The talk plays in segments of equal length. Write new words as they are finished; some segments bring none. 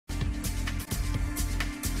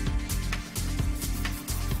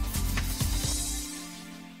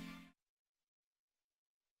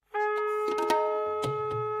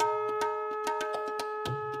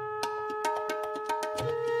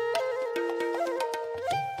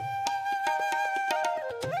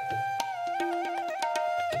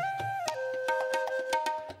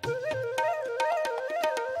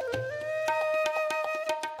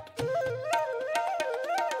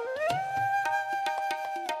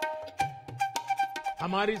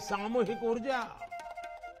हमारी सामूहिक ऊर्जा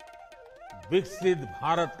विकसित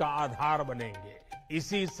भारत का आधार बनेंगे।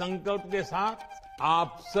 इसी संकल्प के साथ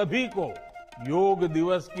आप सभी को योग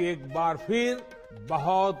दिवस की एक बार फिर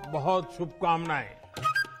बहुत बहुत शुभकामनाएं।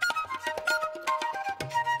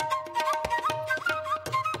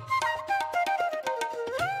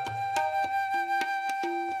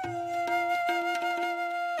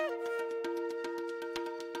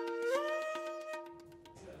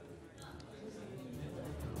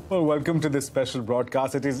 Well, welcome to this special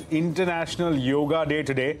broadcast. It is International Yoga Day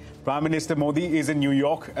today. Prime Minister Modi is in New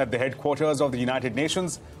York at the headquarters of the United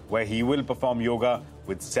Nations, where he will perform yoga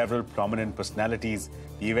with several prominent personalities.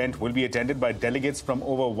 The event will be attended by delegates from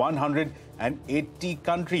over 180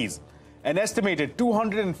 countries. An estimated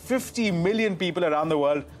 250 million people around the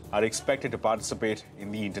world are expected to participate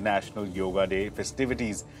in the International Yoga Day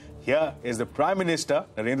festivities. Here is the Prime Minister,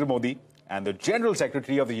 Narendra Modi, and the General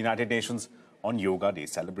Secretary of the United Nations on Yoga Day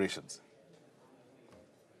celebrations.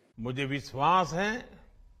 मुझे विश्वास है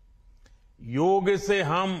योग से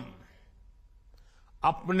हम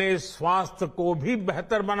अपने स्वास्थ्य को भी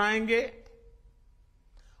बेहतर बनाएंगे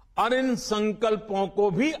और इन संकल्पों को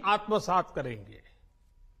भी आत्मसात करेंगे।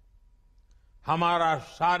 हमारा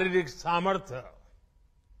शारीरिक सामर्थ्य,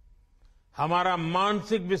 हमारा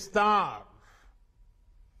मानसिक विस्तार,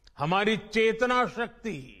 हमारी चेतना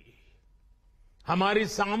शक्ति, हमारी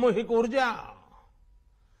सामूहिक ऊर्जा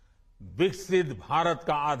विकसित भारत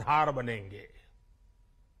का आधार बनेंगे।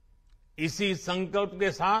 इसी संकल्प के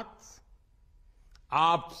साथ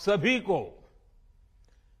आप सभी को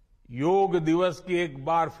योग दिवस की एक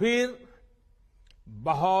बार फिर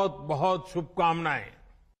बहुत बहुत शुभकामनाएं।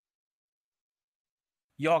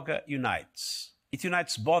 Yoga unites. It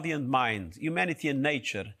unites body and mind, humanity and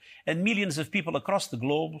nature, and millions of people across the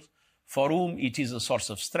globe for whom it is a source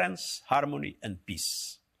of strength, harmony, and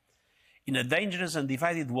peace. In a dangerous and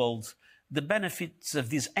divided world, the benefits of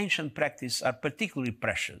this ancient practice are particularly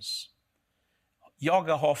precious.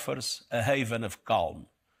 Yoga offers a haven of calm.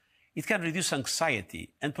 It can reduce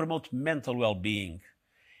anxiety and promote mental well-being.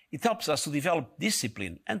 It helps us to develop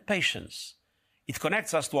discipline and patience. It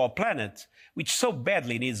connects us to our planet, which so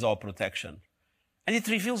badly needs our protection. And it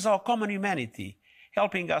reveals our common humanity,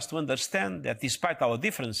 helping us to understand that despite our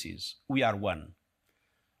differences, we are one.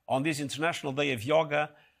 On this International Day of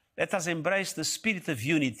Yoga, let us embrace the spirit of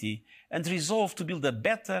unity and resolve to build a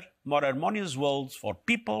better, more harmonious world for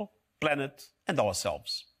people, planet, and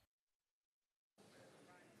ourselves.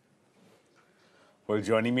 Well,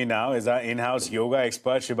 joining me now is our in-house yoga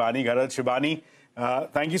expert, Shibani Gharat. Shibani,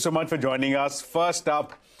 thank you so much for joining us. First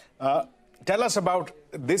up, tell us about,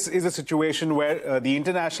 this is a situation where the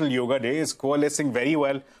International Yoga Day is coalescing very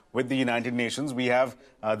well with the United Nations. We have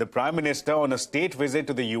the Prime Minister on a state visit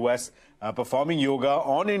to the US performing yoga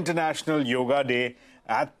on International Yoga Day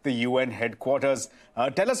at the UN headquarters.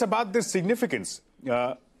 Tell us about the significance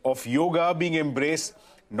of yoga being embraced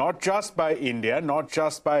not just by India, not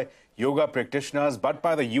just by yoga practitioners, but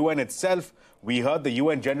by the UN itself. We heard the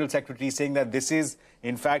UN General Secretary saying that this is,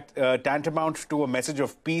 in fact, tantamount to a message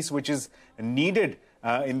of peace, which is needed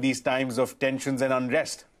in these times of tensions and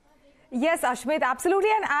unrest. Yes, Ashmit, absolutely.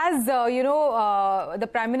 And as, the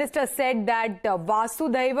Prime Minister said that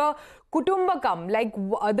Vasudhaiva Kutumbakam, like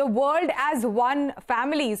the world as one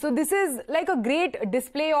family. So this is like a great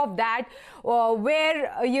display of that,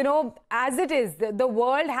 where, as it is, the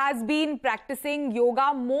world has been practicing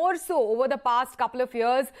yoga more so over the past couple of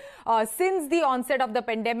years, since the onset of the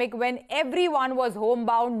pandemic, when everyone was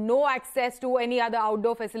homebound, no access to any other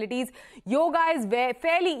outdoor facilities. Yoga is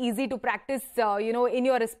fairly easy to practice, in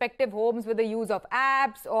your respective homes with the use of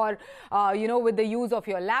apps or, with the use of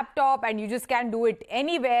your laptop, and you just can do it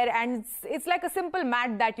anywhere. And it's like a simple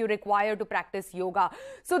mat that you require to practice yoga.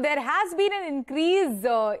 So there has been an increase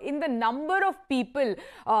in the number of people.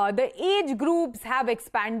 The age groups have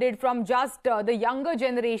expanded from just the younger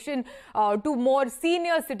generation to more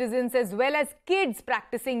senior citizens, as well as kids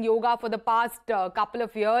practicing yoga for the past couple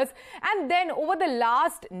of years. And then over the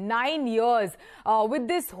last 9 years, with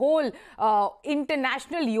this whole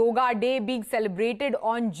International Yoga Day being celebrated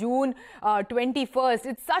on June 21st,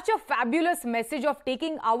 it's such a fabulous message of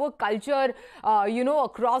taking our culture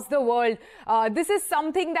across the world. This is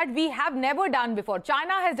something that we have never done before.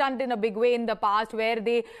 China has done it in a big way in the past, where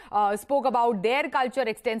they spoke about their culture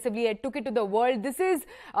extensively and took it to the world. This is,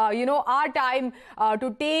 our time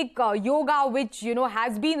to take yoga, which,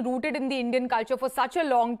 has been rooted in the Indian culture for such a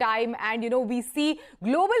long time. And, we see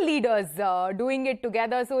global leaders doing it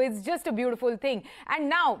together. So it's just a beautiful thing. And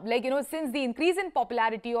now, since the increase in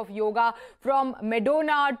popularity of yoga, from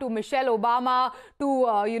Madonna to Michelle Obama to,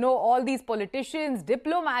 all these politicians,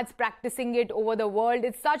 diplomats practicing it over the world.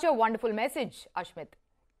 It's such a wonderful message, Ashmit.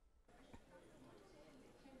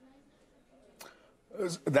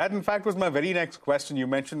 That, in fact, was my very next question. You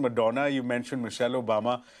mentioned Madonna, you mentioned Michelle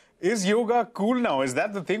Obama. Is yoga cool now? Is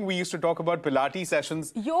that the thing? We used to talk about Pilates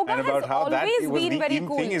sessions yoga and about how that was the in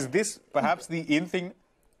cool. thing. Is this perhaps the in thing?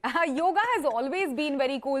 Yoga has always been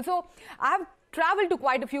very cool. So I've traveled to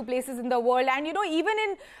quite a few places in the world, and even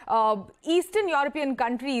in Eastern European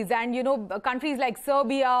countries and countries like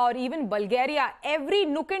Serbia or even Bulgaria, every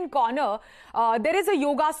nook and corner there is a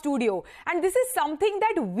yoga studio, and this is something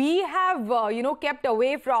that we have kept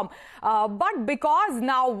away from, but because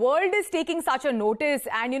now world is taking such a notice,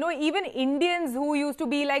 and even Indians who used to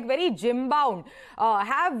be like very gym bound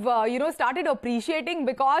have started appreciating,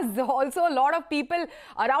 because also a lot of people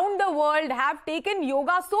around the world have taken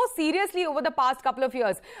yoga so seriously over the past couple of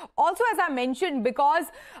years. Also, as I mentioned, because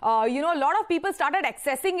a lot of people started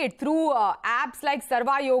accessing it through apps like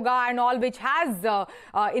Sarva Yoga and all, which has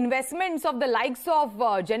investments of the likes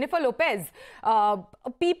of Jennifer Lopez.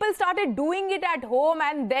 People started doing it at home,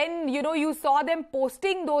 and then you saw them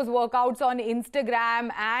posting those workouts on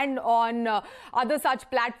Instagram and on other such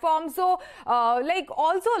platforms. So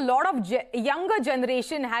also a lot of younger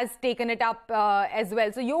generation has taken it up as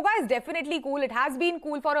well. So yoga is definitely cool. It has been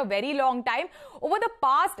cool for a very long time. Over the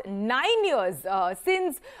past 9 years,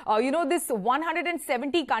 since this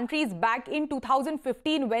 170 countries back in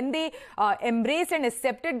 2015, when they embraced and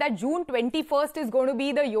accepted that June 21st is going to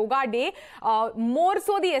be the yoga day, more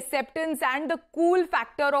so the acceptance and the cool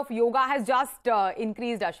factor of yoga has just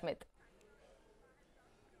increased, Ashmit.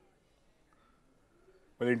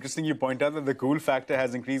 Well, interesting you point out that the cool factor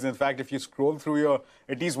has increased. In fact, if you scroll through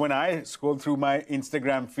at least when I scroll through my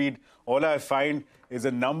Instagram feed, all I find is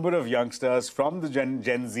a number of youngsters from the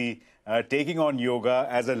Gen Z taking on yoga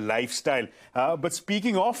as a lifestyle. But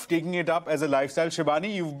speaking of taking it up as a lifestyle,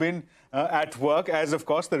 Shibani, you've been at work as, of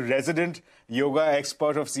course, the resident yoga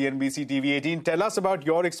expert of CNBC-TV18. Tell us about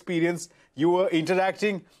your experience. You were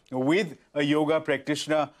interacting with a yoga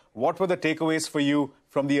practitioner. What were the takeaways for you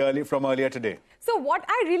from earlier today? So what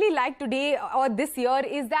I really like today or this year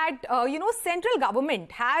is that, central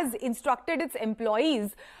government has instructed its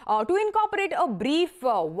employees to incorporate a brief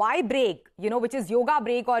Y break, which is yoga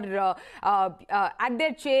break, or at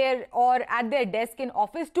their chair or at their desk in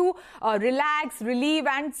office to relax, relieve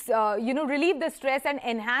and, relieve the stress and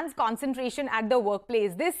enhance concentration at the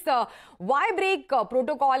workplace. This Y break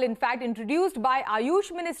protocol, in fact, introduced by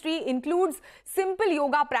Ayush Ministry, includes simple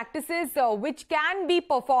yoga practices which can be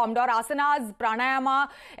performed, or asanas, pranayama,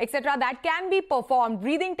 etc., that can be performed,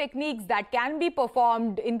 breathing techniques that can be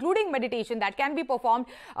performed, including meditation that can be performed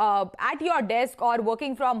at your desk or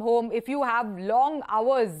working from home if you have long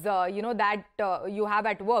hours, that you have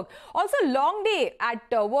at work. Also, long day at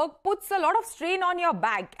work puts a lot of strain on your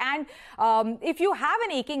back, and if you have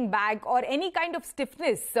an aching back or any kind of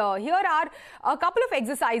stiffness, here are a couple of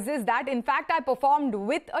exercises that, in fact, I performed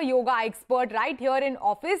with a yoga expert right here in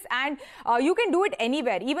office, and you can do it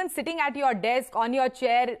anywhere, even sitting at your desk, on your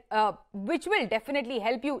chair, which will definitely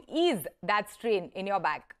help you ease that strain in your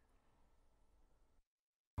back.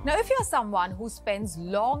 Now, if you're someone who spends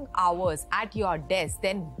long hours at your desk,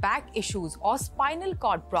 then back issues or spinal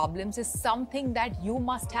cord problems is something that you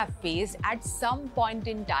must have faced at some point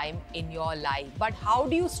in time in your life. But how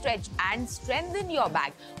do you stretch and strengthen your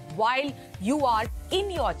back while you are in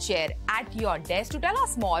your chair at your desk? To tell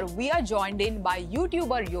us more, we are joined in by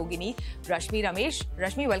YouTuber Yogini Rashmi Ramesh.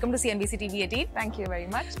 Rashmi, welcome to CNBC-TV18. Thank you very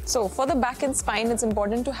much. So for the back and spine, it's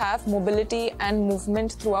important to have mobility and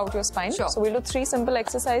movement throughout your spine. Sure. So we'll do 3 simple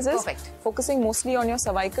exercises. Perfect. Focusing mostly on your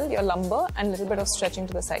cervical, your lumbar, and a little bit of stretching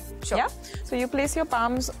to the side. Sure. Yeah. So you place your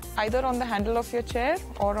palms either on the handle of your chair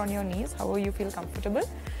or on your knees, however you feel comfortable.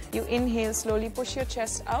 You inhale, slowly push your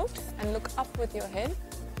chest out and look up with your head.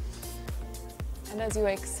 And as you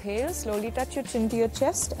exhale, slowly touch your chin to your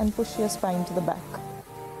chest and push your spine to the back.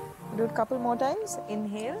 Do it a couple more times.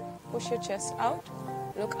 Inhale, push your chest out,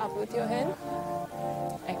 look up with your head.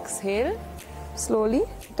 Exhale, slowly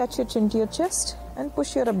touch your chin to your chest and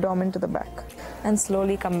push your abdomen to the back. And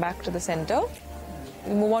slowly come back to the center.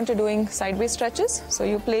 We'll move on to doing sideways stretches. So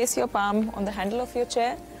you place your palm on the handle of your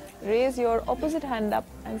chair, raise your opposite hand up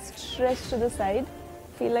and stretch to the side.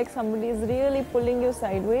 Feel like somebody is really pulling you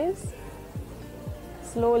sideways.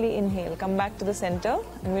 Slowly inhale, come back to the center,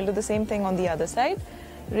 and we'll do the same thing on the other side.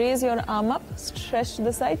 Raise your arm up, stretch to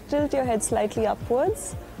the side, tilt your head slightly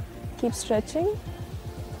upwards. Keep stretching.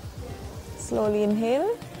 Slowly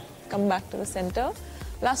inhale, come back to the center.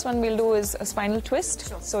 Last one we'll do is a spinal twist.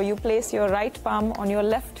 Sure. So you place your right palm on your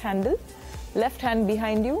left handle, left hand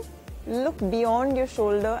behind you, Look beyond your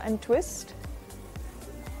shoulder and twist.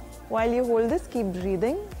 While you hold this, keep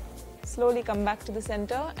breathing. Slowly come back to the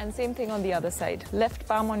center, and same thing on the other side. Left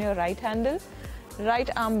palm on your right handle, right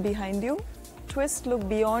arm behind you. Twist, look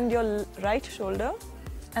beyond your right shoulder,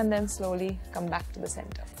 and then slowly come back to the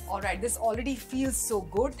center. All right, this already feels so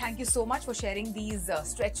good. Thank you so much for sharing these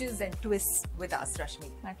stretches and twists with us, Rashmi.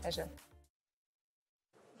 My pleasure.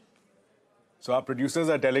 So our producers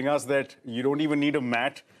are telling us that you don't even need a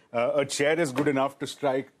mat. A chair is good enough to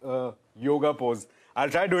strike a yoga pose. I'll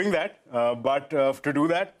try doing that, but to do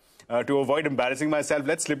that, to avoid embarrassing myself,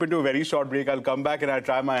 let's slip into a very short break. I'll come back and I'll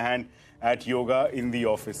try my hand at yoga in the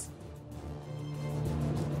office.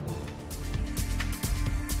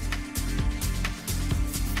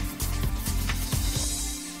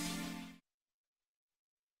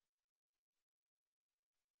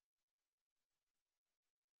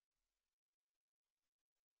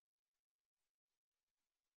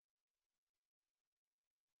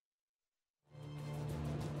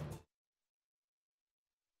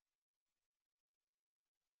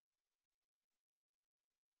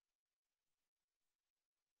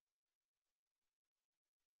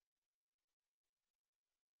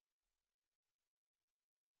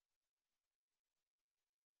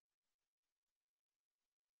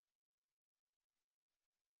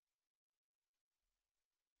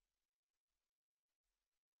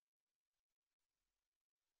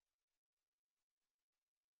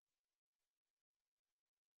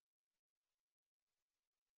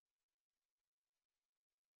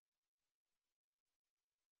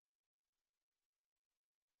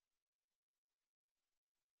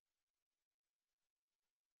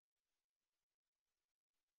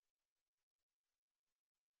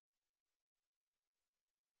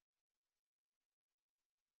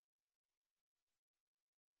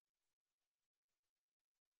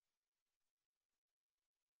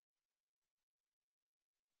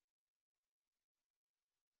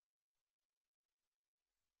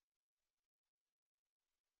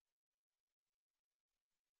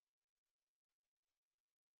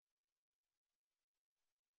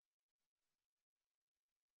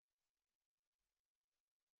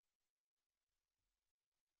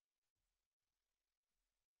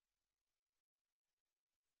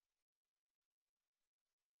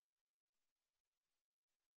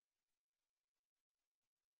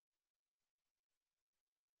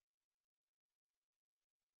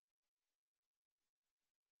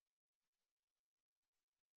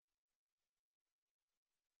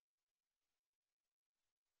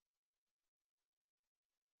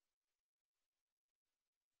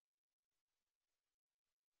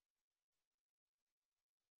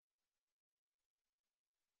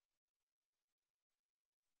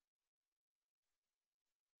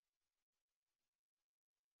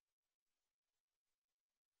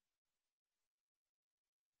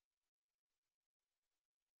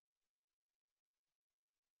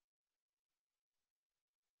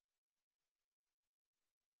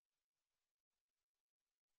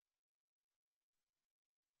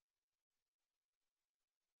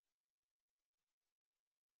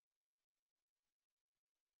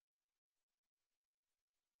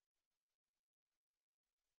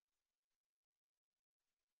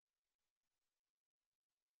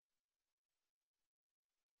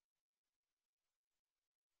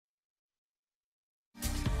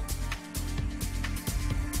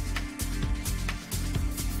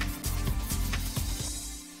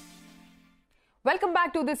 Welcome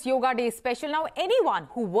back to this Yoga Day special. Now, anyone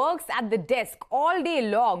who works at the desk all day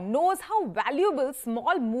long knows how valuable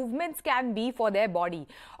small movements can be for their body.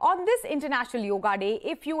 On this International Yoga Day,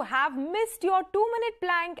 if you have missed your 2-minute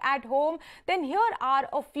plank at home, then here are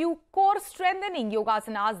a few core strengthening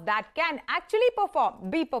yogasanas that can actually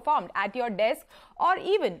be performed at your desk or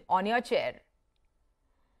even on your chair.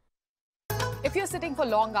 If you're sitting for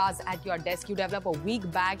long hours at your desk, you develop a weak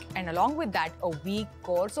back and along with that, a weak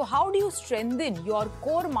core. So how do you strengthen your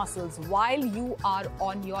core muscles while you are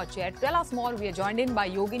on your chair? To tell us more, we are joined in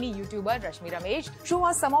by Yogini YouTuber Rashmi Ramesh. Show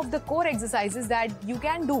us some of the core exercises that you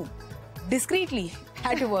can do discreetly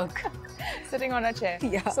at work. Sitting on a chair.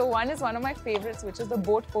 Yeah. So one is one of my favorites, which is the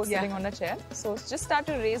boat pose, sitting on a chair. So just start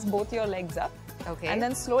to raise both your legs up. Okay. And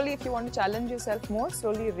then slowly, if you want to challenge yourself more,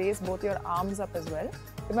 slowly raise both your arms up as well.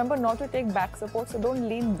 Remember not to take back support, so don't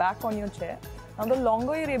lean back on your chair. Now, the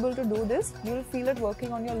longer you're able to do this, you'll feel it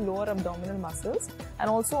working on your lower abdominal muscles and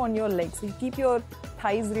also on your legs. So you keep your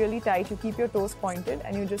thighs really tight, you keep your toes pointed,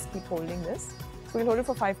 and you just keep holding this. So we'll hold it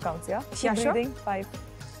for 5 counts, yeah? Keep breathing. 5,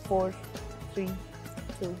 4, 3,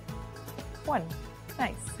 2, 1.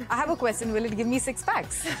 Nice. I have a question. Will it give me 6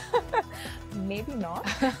 packs? Maybe not,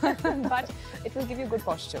 but it will give you good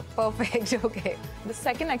posture. Perfect. Okay. The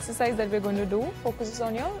second exercise that we're going to do focuses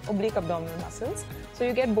on your oblique abdominal muscles. So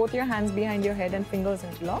you get both your hands behind your head and fingers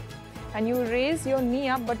interlock. And you raise your knee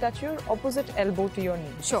up but touch your opposite elbow to your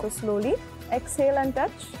knee. Sure. So slowly exhale and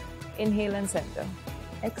touch, inhale and center.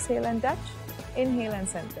 Exhale and touch, inhale and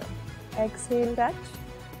center. Exhale, touch,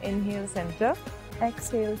 inhale, center.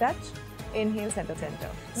 Exhale, touch, inhale, center, center.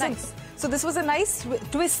 Nice. So this was a nice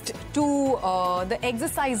twist to the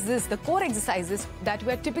exercises, the core exercises that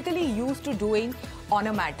we're typically used to doing on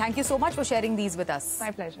a mat. Thank you so much for sharing these with us.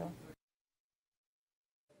 My pleasure.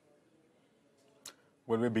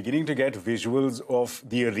 Well, we're beginning to get visuals of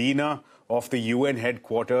the arena of the UN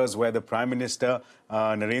headquarters where the Prime Minister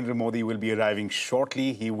Narendra Modi will be arriving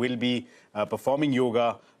shortly. He will be performing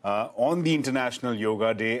yoga on the International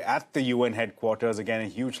Yoga Day at the UN headquarters. Again, a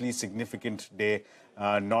hugely significant day,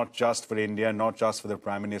 not just for India, not just for the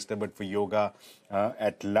Prime Minister, but for yoga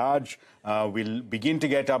at large. We'll begin to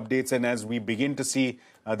get updates, and as we begin to see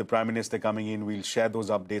the Prime Minister coming in, we'll share those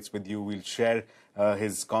updates with you. We'll share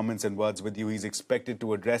his comments and words with you. He's expected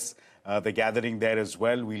to address the gathering there as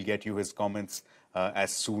well. We'll get you his comments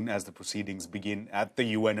as soon as the proceedings begin at the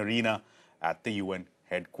UN arena, at the UN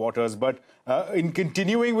headquarters. But in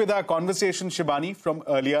continuing with our conversation, Shibani, from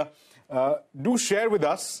earlier, do share with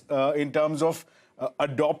us in terms of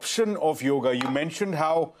adoption of yoga. You mentioned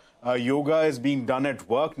how yoga is being done at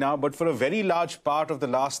work now, but for a very large part of the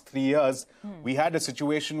last 3 years, we had a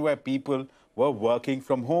situation where people were working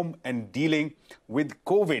from home and dealing with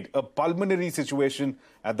COVID, a pulmonary situation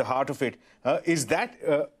at the heart of it. Is that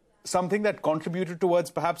something that contributed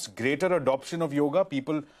towards perhaps greater adoption of yoga,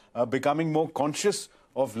 people becoming more conscious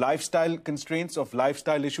of lifestyle constraints, of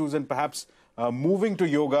lifestyle issues, and perhaps moving to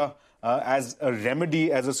yoga as a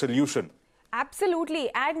remedy, as a solution? Absolutely.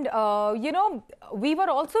 And, you know, we were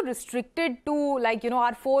also restricted to, like, you know,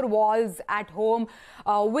 our 4 walls at home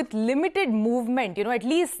with limited movement. You know, at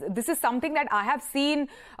least this is something that I have seen,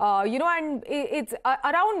 you know, and it's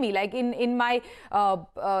around me, like in my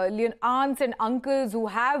aunts and uncles who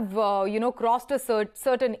have, you know, crossed a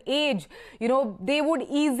certain age. You know, they would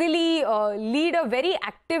easily lead a very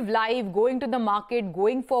active life, going to the market,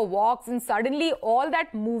 going for walks, and suddenly all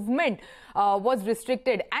that movement was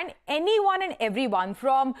restricted. And anyone and everyone,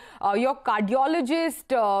 from your cardiologist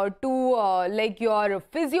to like your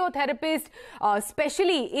physiotherapist,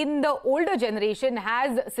 especially in the older generation,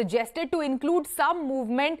 has suggested to include some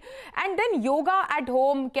movement. And then yoga at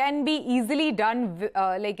home can be easily done,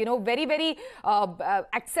 like, you know, very, very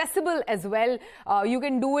accessible as well. You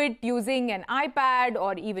can do it using an iPad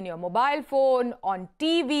or even your mobile phone, on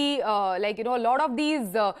TV. Like, you know, a lot of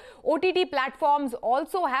these OTT platforms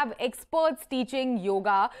also have experts teaching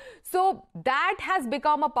yoga. So that has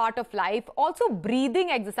become a part of life. Also breathing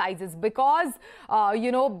exercises, because,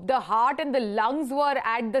 you know, the heart and the lungs were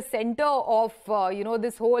at the center of, you know,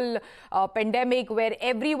 this whole pandemic, where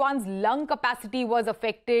everyone's lung capacity was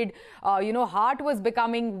affected. You know, heart was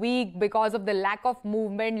becoming weak because of the lack of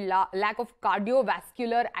movement, lack of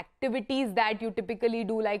cardiovascular activities that you typically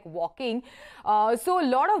do, like walking. So a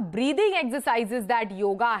lot of breathing exercises that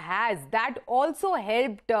yoga has, that also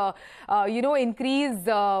helped, you know, increase,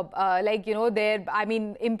 like, you know,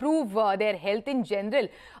 improve their health in general.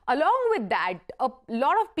 Along with that, a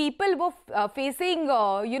lot of people were facing,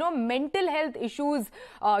 you know, mental health issues,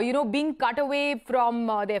 you know, being cut away from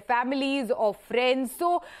their families or friends.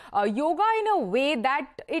 So yoga, in a way that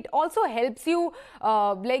it also helps you,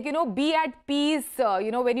 like, you know, be at peace,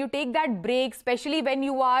 you know, when you take that break, especially when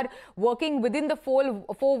you are working within the four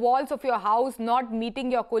walls of your house, not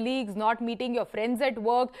meeting your colleagues, not meeting your friends at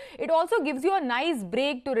work. It also gives you a nice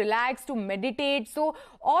break to relax, to meditate. So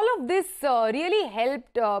all of this really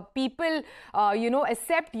helped people, you know,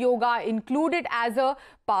 accept yoga, include it as a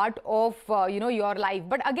part of, you know, your life.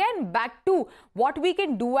 But again, back to what we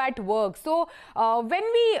can do at work. So when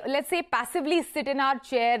we, let's say, passively sit in our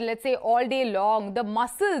chair, let's say all day long, the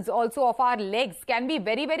muscles also of our legs can be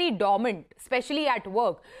very, very dormant, especially at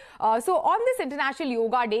work. So on this International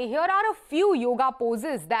Yoga Day, here are a few yoga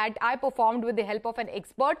poses that I performed with the help of an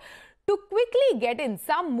expert to quickly get in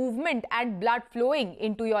some movement and blood flowing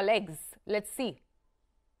into your legs. Let's see.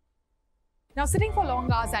 Now, sitting for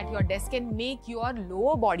long hours at your desk can make your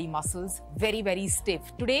lower body muscles very, very stiff.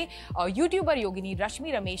 Today, YouTuber Yogini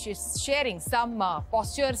Rashmi Ramesh is sharing some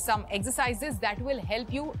postures, some exercises that will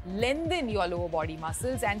help you lengthen your lower body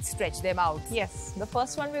muscles and stretch them out. Yes, the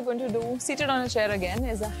first one we're going to do, seated on a chair again,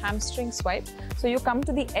 is a hamstring swipe. So you come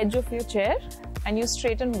to the edge of your chair and you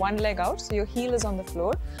straighten one leg out, so your heel is on the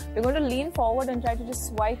floor. You're going to lean forward and try to just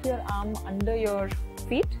swipe your arm under your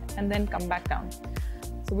feet and then come back down.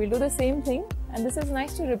 So we'll do the same thing, and this is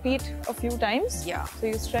nice to repeat a few times. Yeah. So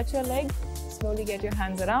you stretch your leg, slowly get your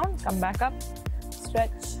hands around, come back up,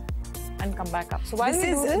 stretch, and come back up. So while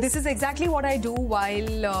this is exactly what I do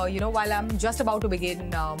while while I'm just about to begin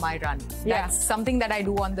my run. Yeah. That's something that I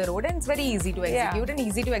do on the road, and it's very easy to execute and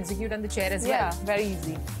easy to execute on the chair as well. Yeah, very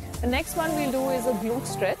easy. The next one we'll do is a glute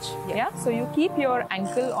stretch. Yeah. So you keep your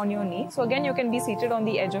ankle on your knee. So again, you can be seated on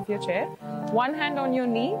the edge of your chair. One hand on your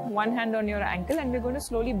knee, one hand on your ankle, and we're going to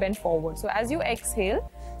slowly bend forward. So as you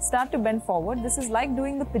exhale, start to bend forward. This is like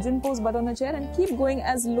doing the pigeon pose but on a chair, and keep going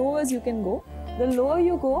as low as you can go. The lower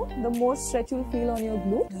you go, the more stretch you'll feel on your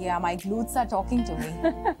glute. Yeah, my glutes are talking to me.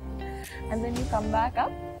 And then you come back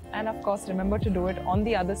up, and of course remember to do it on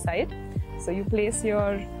the other side. So you place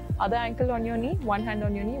your other ankle on your knee, one hand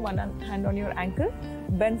on your knee, one hand on your ankle,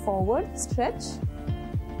 bend forward, stretch,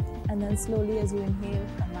 and then slowly as you inhale,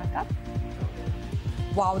 come back up.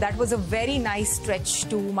 Wow, that was a very nice stretch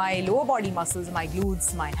to my lower body muscles, my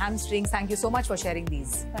glutes, my hamstrings. Thank you so much for sharing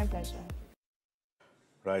these. My pleasure.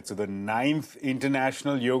 Right, so the 9th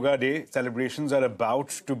International Yoga Day celebrations are about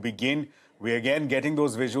to begin. We're again getting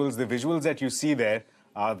those visuals. The visuals that you see there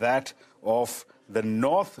are that of the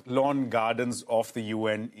North Lawn Gardens of the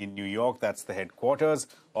UN in New York. That's the headquarters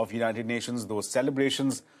of United Nations. Those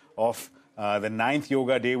celebrations of the 9th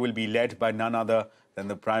Yoga Day will be led by none other than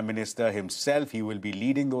the Prime Minister himself. He will be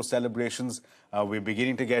leading those celebrations. We're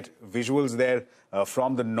beginning to get visuals there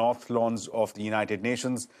from the North Lawns of the United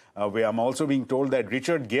Nations, where I'm also being told that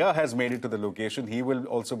Richard Gere has made it to the location. He will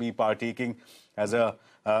also be partaking as a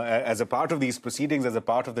part of these proceedings, as a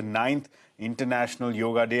part of the 9th International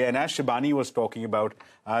Yoga Day. And as Shibani was talking about,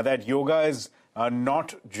 that yoga is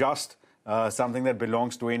not just something that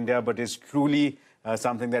belongs to India, but is truly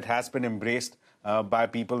something that has been embraced by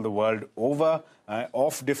people the world over,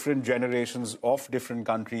 of different generations, of different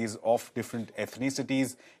countries, of different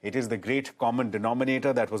ethnicities. It is the great common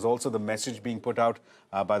denominator. That was also the message being put out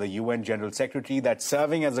by the UN General Secretary, that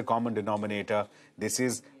serving as a common denominator, this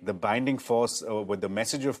is the binding force with the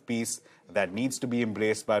message of peace that needs to be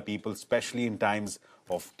embraced by people, especially in times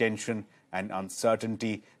of tension and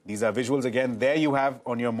uncertainty. These are visuals again. There you have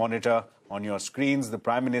on your monitor, on your screens, the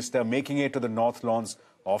Prime Minister making it to the North Lawns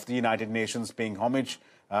of the United Nations, paying homage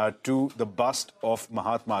to the bust of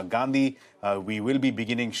Mahatma Gandhi. We will be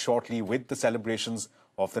beginning shortly with the celebrations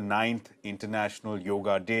of the 9th International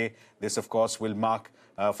Yoga Day. This, of course, will mark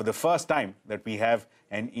for the first time that we have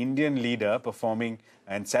an Indian leader performing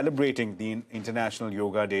and celebrating the International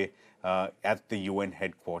Yoga Day at the UN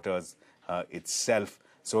headquarters itself.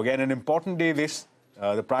 So again, an important day this,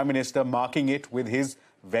 the Prime Minister marking it with his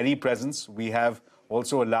very presence. We have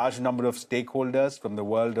also a large number of stakeholders from the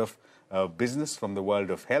world of business, from the world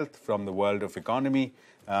of health, from the world of economy,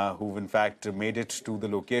 who've in fact made it to the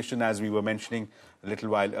location. As we were mentioning a little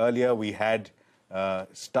while earlier, we had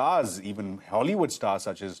stars, even Hollywood stars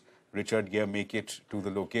such as Richard Gere, make it to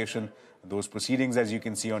the location. Those proceedings, as you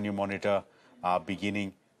can see on your monitor, are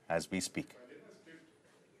beginning as we speak.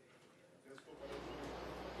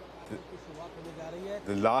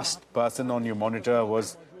 The last person on your monitor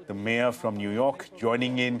was the mayor from New York,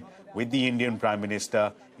 joining in with the Indian Prime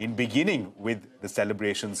Minister in beginning with the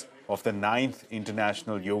celebrations of the 9th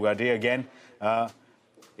International Yoga Day. Again,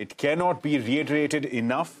 it cannot be reiterated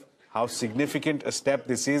enough how significant a step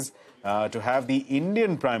this is to have the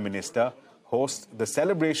Indian Prime Minister host the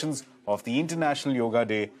celebrations of the International Yoga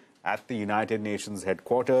Day at the United Nations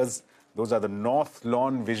headquarters. Those are the North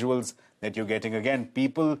Lawn visuals that you're getting. Again,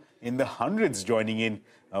 people in the hundreds joining in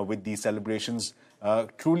with these celebrations.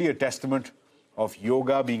 Truly a testament of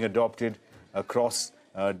yoga being adopted across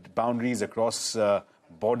boundaries, across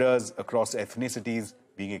borders, across ethnicities,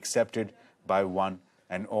 being accepted by one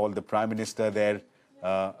and all. The Prime Minister there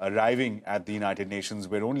arriving at the United Nations.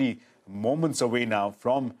 We're only moments away now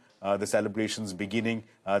from the celebrations beginning.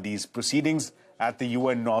 These proceedings at the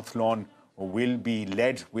UN North Lawn will be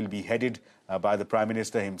headed by the Prime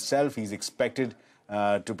Minister himself. He's expected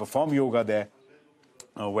to perform yoga there,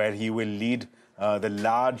 where he will lead the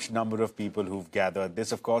large number of people who've gathered.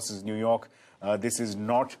 This, of course, is New York. This is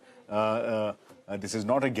not a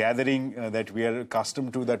gathering that we are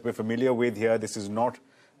accustomed to, that we're familiar with here. This is not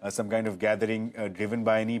some kind of gathering driven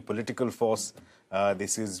by any political force.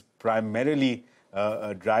 This is primarily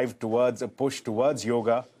a drive towards, a push towards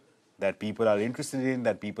yoga that people are interested in,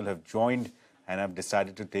 that people have joined and have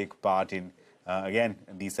decided to take part in. Again,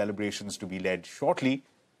 these celebrations to be led shortly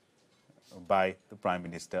by the Prime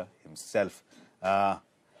Minister himself.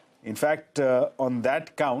 In fact, on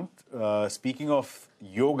that count, speaking of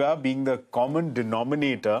yoga being the common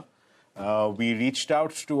denominator, we reached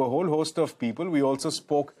out to a whole host of people. We also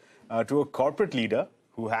spoke to a corporate leader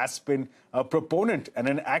who has been a proponent and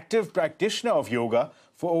an active practitioner of yoga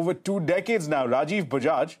for over 2 decades now, Rajiv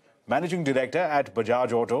Bajaj, Managing Director at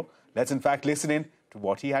Bajaj Auto. Let's in fact listen in to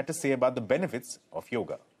what he had to say about the benefits of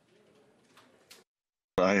yoga.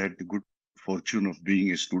 I had the good fortune of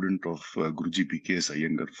being a student of Guruji P.K.S.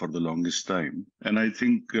 Iyengar for the longest time. And I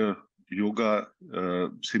think yoga,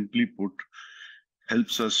 simply put,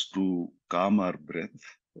 helps us to calm our breath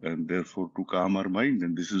and therefore to calm our mind.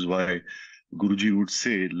 And this is why Guruji would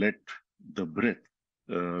say, let the breath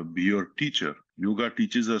be your teacher. Yoga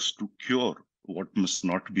teaches us to cure what must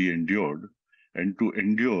not be endured and to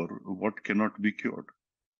endure what cannot be cured.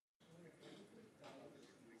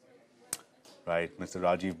 Right, Mr.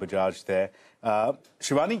 Rajiv Bajaj there.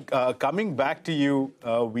 Shivani, coming back to you,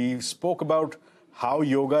 we spoke about how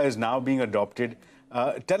yoga is now being adopted.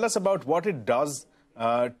 Tell us about what it does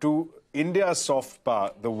to India's soft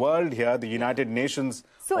power. The world here, the United Nations,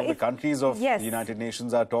 the countries of the United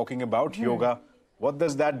Nations are talking about yoga. What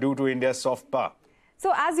does that do to India's soft power?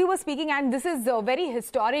 So as you were speaking, and this is very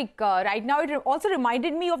historic right now, it also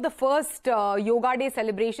reminded me of the first Yoga Day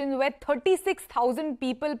celebrations where 36,000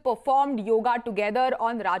 people performed yoga together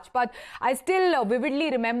on Rajpath. I still vividly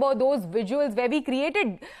remember those visuals where we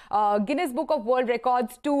created Guinness Book of World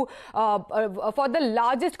Records to for the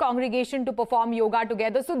largest congregation to perform yoga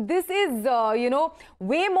together. So this is, you know,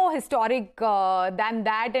 way more historic than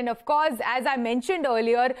that. And of course, as I mentioned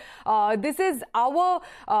earlier, this is our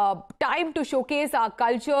time to showcase our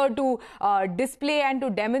culture, to display and to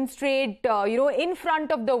demonstrate, you know, in front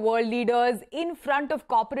of the world leaders, in front of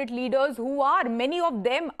corporate leaders who are, many of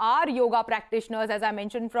them are yoga practitioners, as I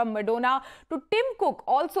mentioned, from Madonna to Tim Cook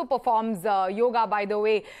also performs yoga, by the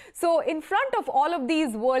way. So in front of all of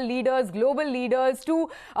these world leaders, global leaders, to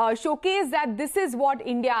showcase that this is what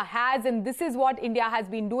India has and this is what India has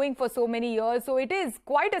been doing for so many years. So it is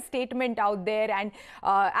quite a statement out there, and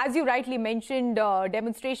as you rightly mentioned,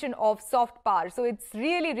 demonstration of soft power. So it's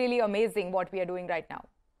really, really amazing what we are doing right now.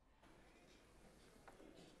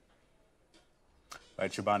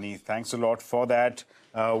 Right, Shibani, thanks a lot for that.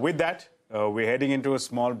 With that, we're heading into a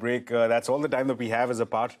small break. That's all the time that we have as a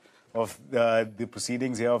part of the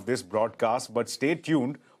proceedings here of this broadcast. But stay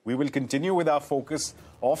tuned. We will continue with our focus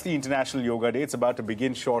of the International Yoga Day. It's about to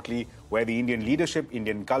begin shortly, where the Indian leadership,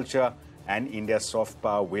 Indian culture, and India's soft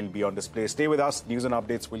power will be on display. Stay with us. News and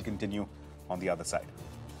updates will continue on the other side.